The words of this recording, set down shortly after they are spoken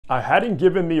I hadn't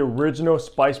given the original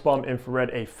Spicebomb Infrared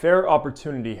a fair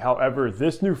opportunity, however,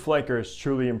 this new flanker is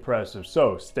truly impressive,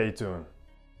 so stay tuned.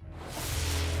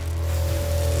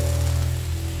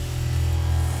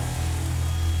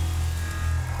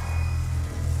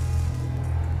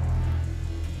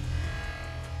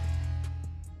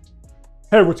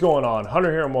 Hey, what's going on? Hunter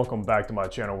here and welcome back to my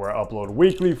channel where I upload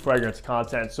weekly fragrance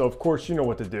content. So of course you know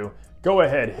what to do. Go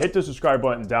ahead, hit the subscribe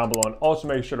button down below and also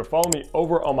make sure to follow me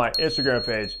over on my Instagram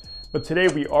page. But today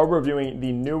we are reviewing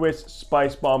the newest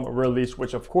Spicebomb release,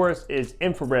 which of course is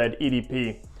Infrared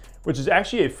EDP, which is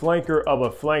actually a flanker of a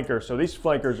flanker. So these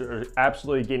flankers are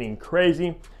absolutely getting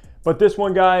crazy. But this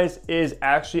one, guys, is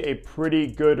actually a pretty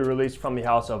good release from the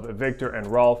house of Viktor and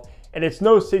Rolf. And it's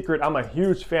no secret, I'm a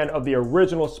huge fan of the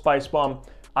original Spicebomb.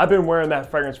 I've been wearing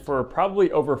that fragrance for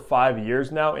probably over 5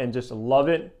 years now and just love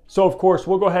it. So of course,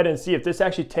 we'll go ahead and see if this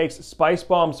actually takes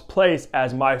Spicebomb's place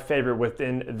as my favorite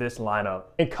within this lineup.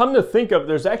 And come to think of,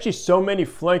 there's actually so many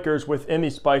flankers within the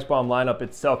Spicebomb lineup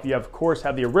itself. You of course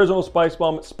have the original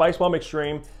Spicebomb, Spicebomb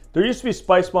Extreme. There used to be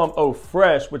Spicebomb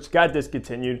Fraiche, which got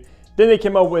discontinued. Then they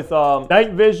came out with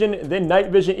Night Vision, then Night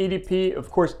Vision EDP, of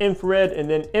course Infrared, and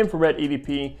then Infrared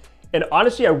EDP. And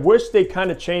honestly, I wish they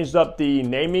kind of changed up the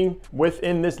naming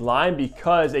within this line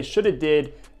because they should have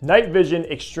did Night Vision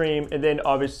Extreme and then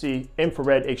obviously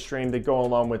Infrared Extreme to go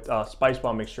along with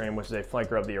Spicebomb Extreme, which is a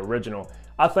flanker of the original.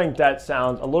 I think that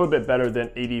sounds a little bit better than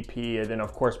EDP and then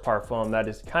of course Parfum. That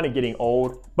is kind of getting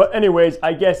old. But anyways,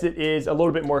 I guess it is a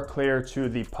little bit more clear to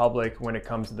the public when it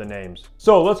comes to the names.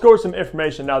 So let's go over some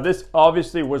information. Now this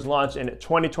obviously was launched in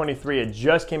 2023. It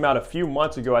just came out a few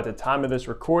months ago at the time of this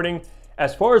recording.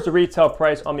 As far as the retail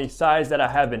price on the size that I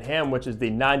have in hand, which is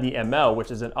the 90 ml, which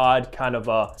is an odd kind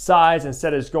of size.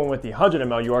 Instead of just going with the 100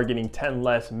 ml, you are getting 10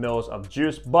 less mils of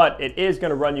juice, but it is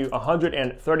gonna run you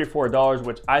 $134,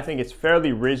 which I think is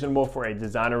fairly reasonable for a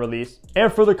designer release.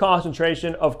 And for the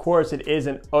concentration, of course, it is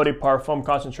an eau de parfum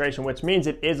concentration, which means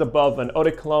it is above an eau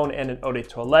de cologne and an eau de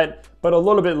toilette, but a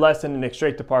little bit less than an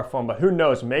extrait de parfum. But who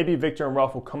knows, maybe Viktor and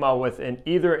Rolf will come out with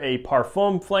either a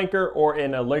parfum flanker or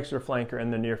an elixir flanker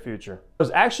in the near future.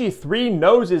 There's actually 3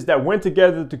 noses that went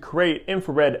together to create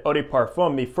Infrared Eau de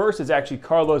Parfum. The first is actually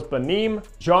Carlos Bonim,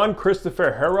 Jean-Christophe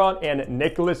Hérault, and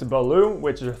Nicolas Ballou,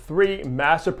 which are 3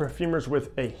 master perfumers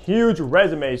with a huge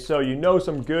resume, so you know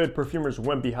some good perfumers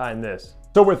went behind this.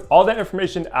 So with all that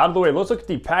information out of the way, let's look at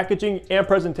the packaging and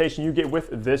presentation you get with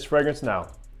this fragrance now.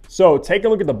 So take a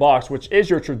look at the box, which is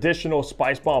your traditional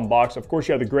Spicebomb box. Of course,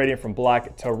 you have the gradient from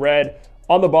black to red.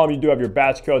 On the bottom, you do have your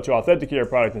batch code to authenticate your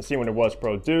product and see when it was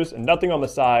produced, and nothing on the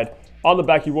side. On the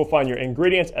back, you will find your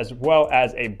ingredients as well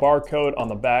as a barcode on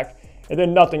the back, and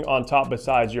then nothing on top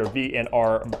besides your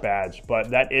V&R badge. But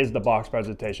that is the box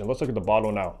presentation. Let's look at the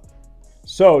bottle now.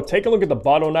 So take a look at the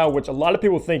bottle now, which a lot of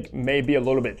people think may be a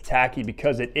little bit tacky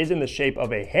because it is in the shape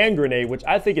of a hand grenade, which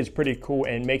I think is pretty cool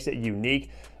and makes it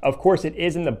unique. Of course, it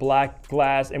is in the black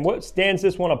glass, and what stands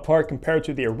this one apart compared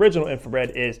to the original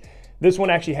Infrared is this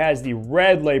one actually has the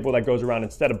red label that goes around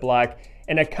instead of black,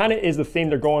 and that kind of is the theme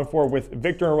they're going for with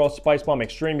Viktor and Rolf Spicebomb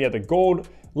Extreme. You have the gold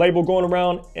label going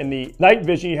around, and the Night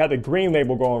Vision, you have the green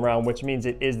label going around, which means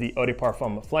it is the Eau de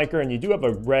Parfum flanker, and you do have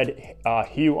a red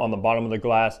hue on the bottom of the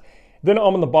glass. Then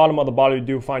on the bottom of the bottle, you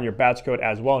do find your batch code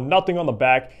as well, nothing on the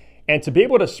back. And to be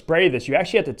able to spray this, you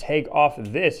actually have to take off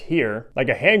this here, like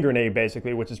a hand grenade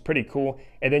basically, which is pretty cool.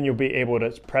 And then you'll be able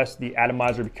to press the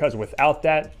atomizer because without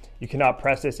that, you cannot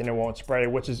press this and it won't spray,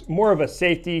 which is more of a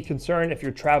safety concern if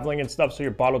you're traveling and stuff, so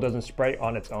your bottle doesn't spray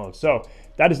on its own. So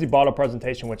that is the bottle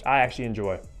presentation, which I actually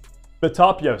enjoy. The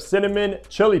top, you have cinnamon,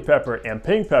 chili pepper, and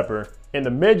pink pepper. In the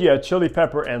mid, you have chili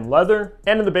pepper and leather.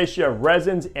 And in the base, you have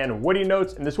resins and woody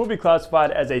notes. And this will be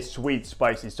classified as a sweet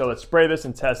spicy. So let's spray this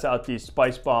and test out these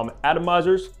Spicebomb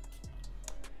atomizers.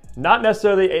 Not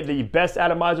necessarily the best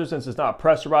atomizer since it's not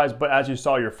pressurized, but as you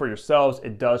saw for yourselves,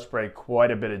 it does spray quite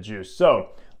a bit of juice. So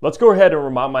let's go ahead and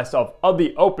remind myself of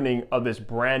the opening of this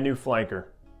brand new flanker.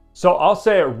 So I'll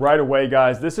say it right away,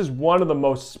 guys. This is one of the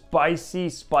most spicy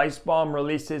Spicebomb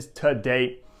releases to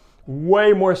date.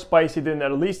 Way more spicy than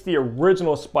at least the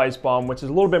original Spicebomb, which is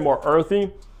a little bit more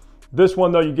earthy. This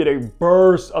one though, you get a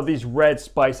burst of these red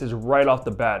spices right off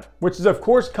the bat, which is of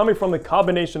course coming from the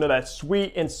combination of that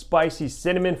sweet and spicy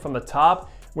cinnamon from the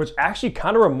top, which actually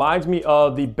kind of reminds me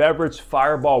of the beverage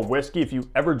Fireball whiskey. If you've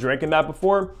ever drinking that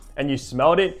before and you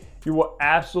smelled it, you will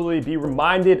absolutely be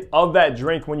reminded of that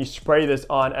drink when you spray this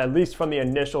on, at least from the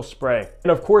initial spray.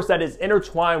 And of course, that is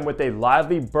intertwined with a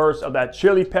lively burst of that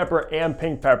chili pepper and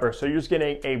pink pepper. So you're just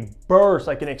getting a burst,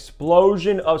 like an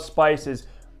explosion of spices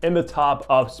in the top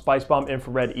of Spicebomb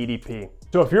Infrared EDP.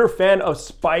 So if you're a fan of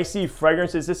spicy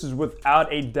fragrances, this is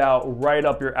without a doubt right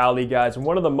up your alley, guys.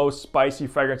 One of the most spicy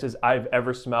fragrances I've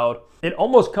ever smelled. It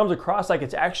almost comes across like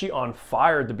it's actually on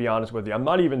fire, to be honest with you. I'm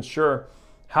not even sure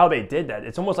how they did that.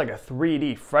 It's almost like a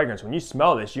 3D fragrance. When you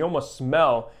smell this, you almost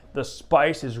smell the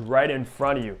spice is right in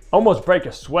front of you. Almost break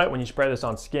a sweat when you spray this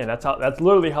on skin. That's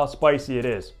literally how spicy it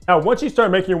is. Now, once you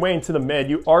start making your way into the mid,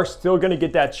 you are still gonna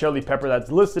get that chili pepper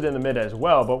that's listed in the mid as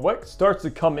well. But what starts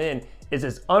to come in is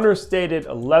this understated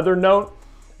leather note.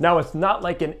 Now, it's not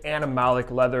like an animalic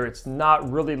leather. It's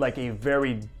not really like a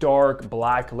very dark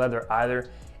black leather either.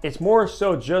 It's more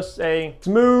so just a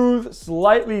smooth,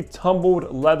 slightly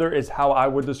tumbled leather is how I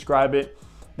would describe it.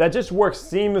 That just works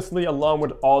seamlessly along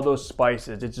with all those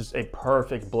spices. It's just a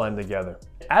perfect blend together.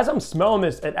 As I'm smelling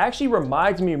this, it actually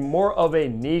reminds me more of a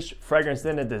niche fragrance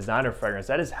than a designer fragrance.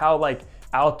 That is how like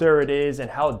out there it is and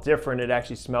how different it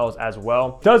actually smells as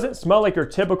well. Doesn't smell like your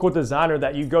typical designer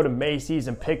that you go to Macy's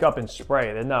and pick up and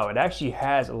spray. No, it actually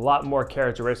has a lot more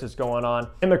characteristics going on,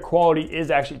 and the quality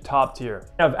is actually top tier.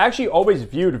 I've actually always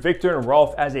viewed Viktor and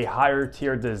Rolf as a higher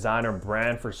tier designer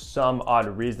brand for some odd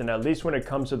reason, at least when it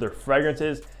comes to their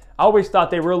fragrances. I always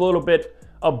thought they were a little bit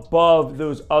above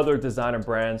those other designer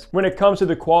brands when it comes to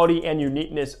the quality and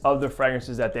uniqueness of the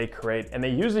fragrances that they create, and they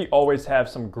usually always have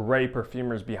some great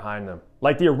perfumers behind them.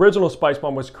 Like the original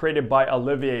Spicebomb was created by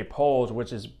Olivier Pouls,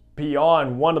 which is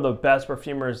beyond one of the best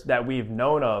perfumers that we've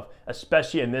known of,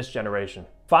 especially in this generation.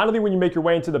 Finally, when you make your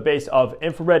way into the base of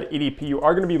infrared EDP, you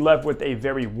are going to be left with a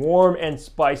very warm and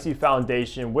spicy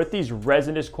foundation with these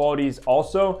resinous qualities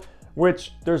also,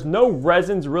 which there's no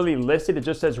resins really listed. It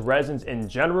just says resins in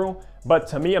general. But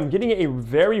to me, I'm getting a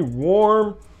very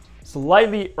warm,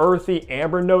 slightly earthy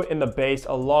amber note in the base,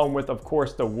 along with, of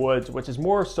course, the woods, which is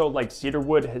more so like cedar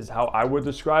wood is how I would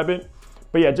describe it.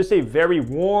 But yeah, just a very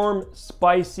warm,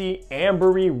 spicy,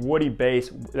 ambery, woody base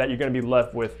that you're gonna be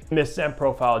left with in this scent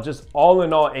profile. Just all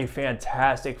in all, a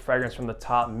fantastic fragrance from the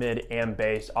top, mid, and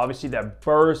base. Obviously, that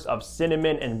burst of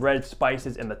cinnamon and red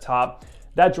spices in the top,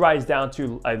 that dries down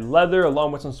to a leather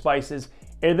along with some spices.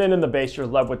 And then in the base, you're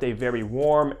left with a very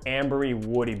warm, ambery,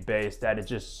 woody base that is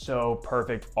just so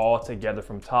perfect all together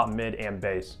from top, mid, and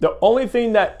base. The only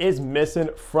thing that is missing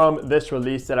from this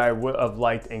release that I would have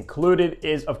liked included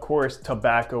is, of course,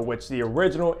 tobacco, which the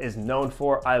original is known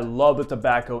for. I love the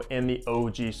tobacco in the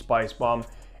OG Spicebomb.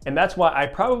 And that's why I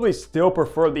probably still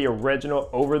prefer the original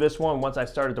over this one once I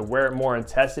started to wear it more and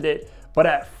tested it. But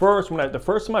at first, the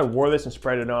first time I wore this and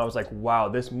sprayed it on, I was like, wow,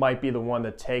 this might be the one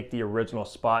to take the original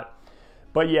spot.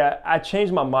 But yeah, I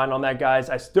changed my mind on that, guys.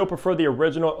 I still prefer the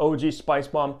original OG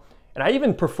Spicebomb, and I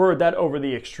even preferred that over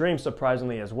the Extreme,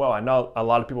 surprisingly, as well. I know a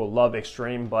lot of people love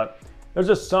Extreme, but there's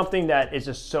just something that is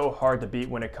just so hard to beat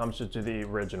when it comes to the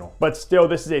original. But still,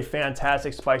 this is a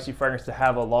fantastic spicy fragrance to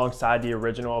have alongside the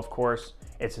original, of course.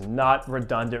 It's not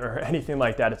redundant or anything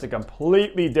like that. It's a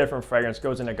completely different fragrance,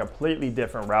 goes in a completely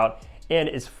different route, and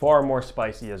is far more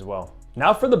spicy as well.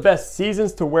 Now for the best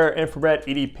seasons to wear infrared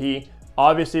EDP.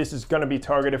 Obviously, this is going to be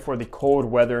targeted for the cold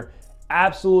weather.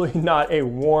 Absolutely not a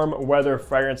warm weather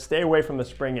fragrance. Stay away from the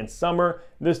spring and summer.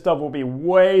 This stuff will be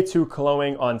way too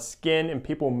cloying on skin and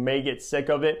people may get sick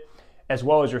of it, as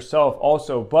well as yourself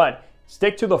also. But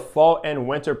stick to the fall and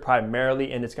winter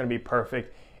primarily, and it's going to be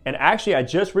perfect. And actually, I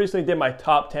just recently did my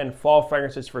top 10 fall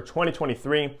fragrances for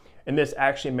 2023. And this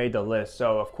actually made the list.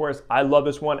 So of course, I love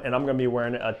this one and I'm gonna be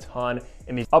wearing it a ton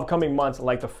in these upcoming months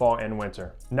like the fall and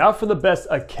winter. Now for the best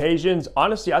occasions,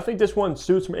 honestly, I think this one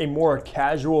suits a more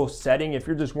casual setting. If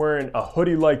you're just wearing a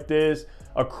hoodie like this,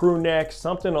 a crew neck,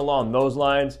 something along those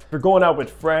lines. If you're going out with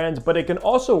friends, but it can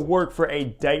also work for a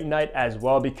date night as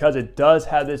well because it does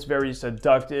have this very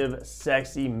seductive,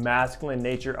 sexy, masculine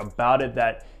nature about it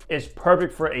that is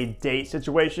perfect for a date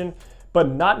situation. But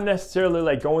not necessarily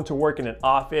like going to work in an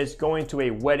office, going to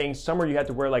a wedding, somewhere you have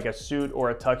to wear like a suit or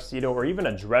a tuxedo or even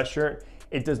a dress shirt.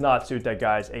 It does not suit that,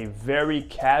 guys. A very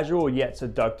casual yet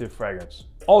seductive fragrance.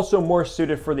 Also more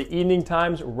suited for the evening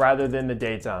times rather than the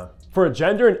daytime. For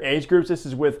gender and age groups, this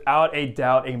is without a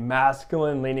doubt a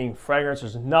masculine leaning fragrance.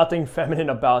 There's nothing feminine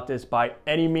about this by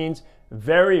any means.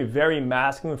 Very, very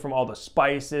masculine from all the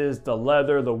spices, the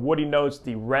leather, the woody notes,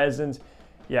 the resins.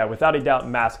 Yeah, without a doubt,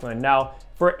 masculine. Now,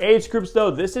 for age groups though,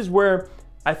 this is where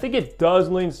I think it does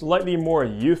lean slightly more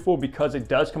youthful because it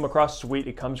does come across sweet,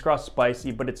 it comes across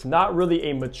spicy, but it's not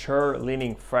really a mature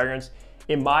leaning fragrance.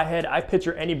 In my head, I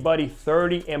picture anybody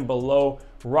 30 and below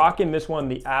rocking this one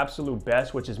the absolute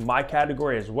best, which is my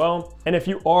category as well. And if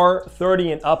you are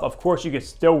 30 and up, of course, you can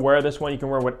still wear this one. You can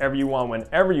wear whatever you want,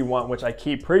 whenever you want, which I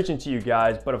keep preaching to you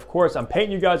guys. But of course, I'm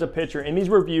painting you guys a picture in these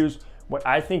reviews what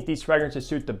I think these fragrances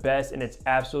suit the best, and it's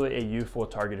absolutely a youthful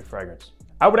targeted fragrance.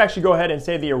 I would actually go ahead and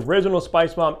say the original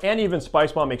Spicebomb and even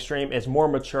Spicebomb Extreme is more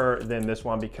mature than this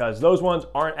one because those ones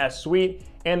aren't as sweet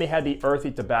and they had the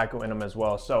earthy tobacco in them as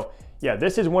well. So yeah,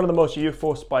 this is one of the most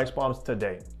youthful Spicebombs to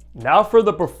date. Now for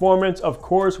the performance, of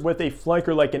course, with a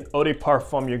flanker like an eau de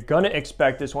parfum, you're gonna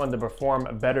expect this one to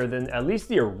perform better than at least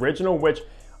the original, which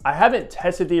I haven't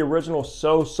tested the original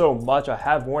so much. I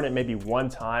have worn it maybe one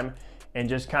time and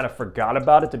just kind of forgot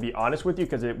about it, to be honest with you,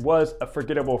 because it was a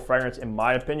forgettable fragrance in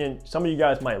my opinion. Some of you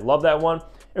guys might love that one.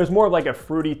 It was more of like a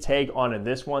fruity take on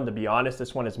this one, to be honest.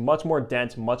 This one is much more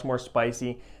dense, much more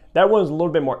spicy. That one's a little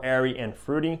bit more airy and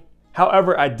fruity.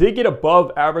 However, I did get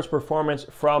above average performance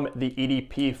from the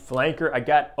EDP flanker. I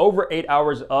got over 8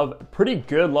 hours of pretty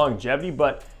good longevity,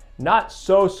 but not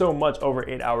so much over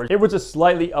 8 hours. It was just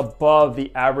slightly above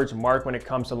the average mark when it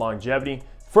comes to longevity.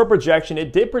 For projection,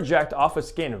 it did project off of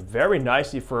skin very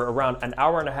nicely for around an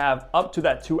hour and a half up to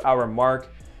that 2 hour mark.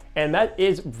 And that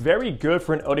is very good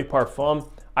for an eau de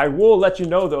parfum. I will let you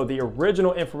know though, the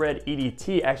original infrared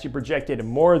EDT actually projected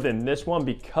more than this one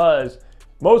because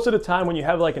most of the time when you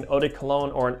have like an eau de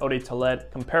cologne or an eau de toilette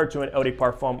compared to an eau de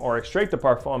parfum or extrait de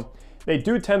parfum, they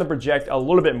do tend to project a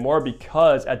little bit more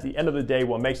because at the end of the day,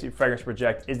 what makes the fragrance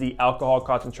project is the alcohol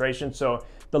concentration. So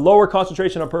the lower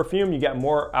concentration of perfume, you get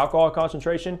more alcohol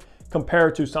concentration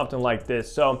compared to something like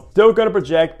this. So still gonna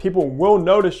project, people will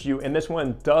notice you, and this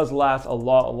one does last a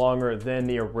lot longer than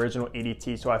the original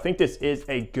EDT. So I think this is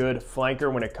a good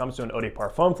flanker when it comes to an eau de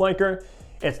parfum flanker.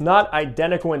 It's not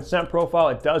identical in scent profile.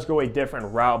 It does go a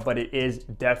different route, but it is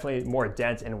definitely more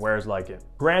dense and wears like it.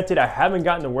 Granted, I haven't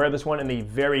gotten to wear this one in the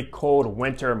very cold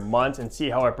winter months and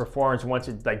see how it performs once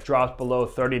it like drops below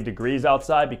 30 degrees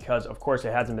outside, because of course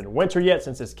it hasn't been winter yet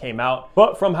since this came out.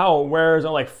 But from how it wears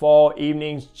on like fall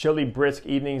evenings, chilly, brisk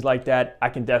evenings like that, I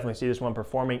can definitely see this one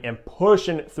performing and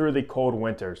pushing through the cold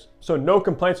winters. So no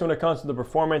complaints when it comes to the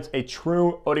performance, a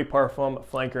true eau de parfum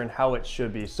flanker and how it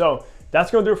should be. So that's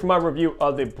gonna do it for my review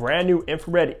of the brand new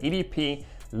infrared EDP.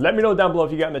 Let me know down below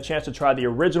if you gotten the chance to try the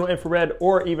original infrared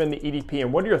or even the EDP,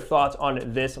 and what are your thoughts on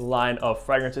this line of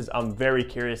fragrances? I'm very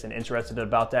curious and interested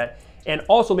about that. And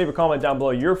also leave a comment down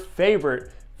below your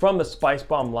favorite from the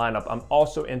Spicebomb lineup. I'm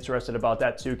also interested about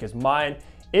that too, because mine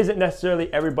isn't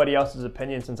necessarily everybody else's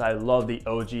opinion since I love the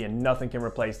OG and nothing can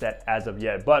replace that as of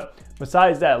yet. But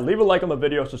besides that, leave a like on the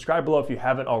video, subscribe below if you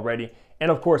haven't already. And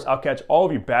of course, I'll catch all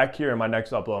of you back here in my next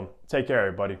upload. Take care,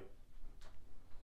 everybody.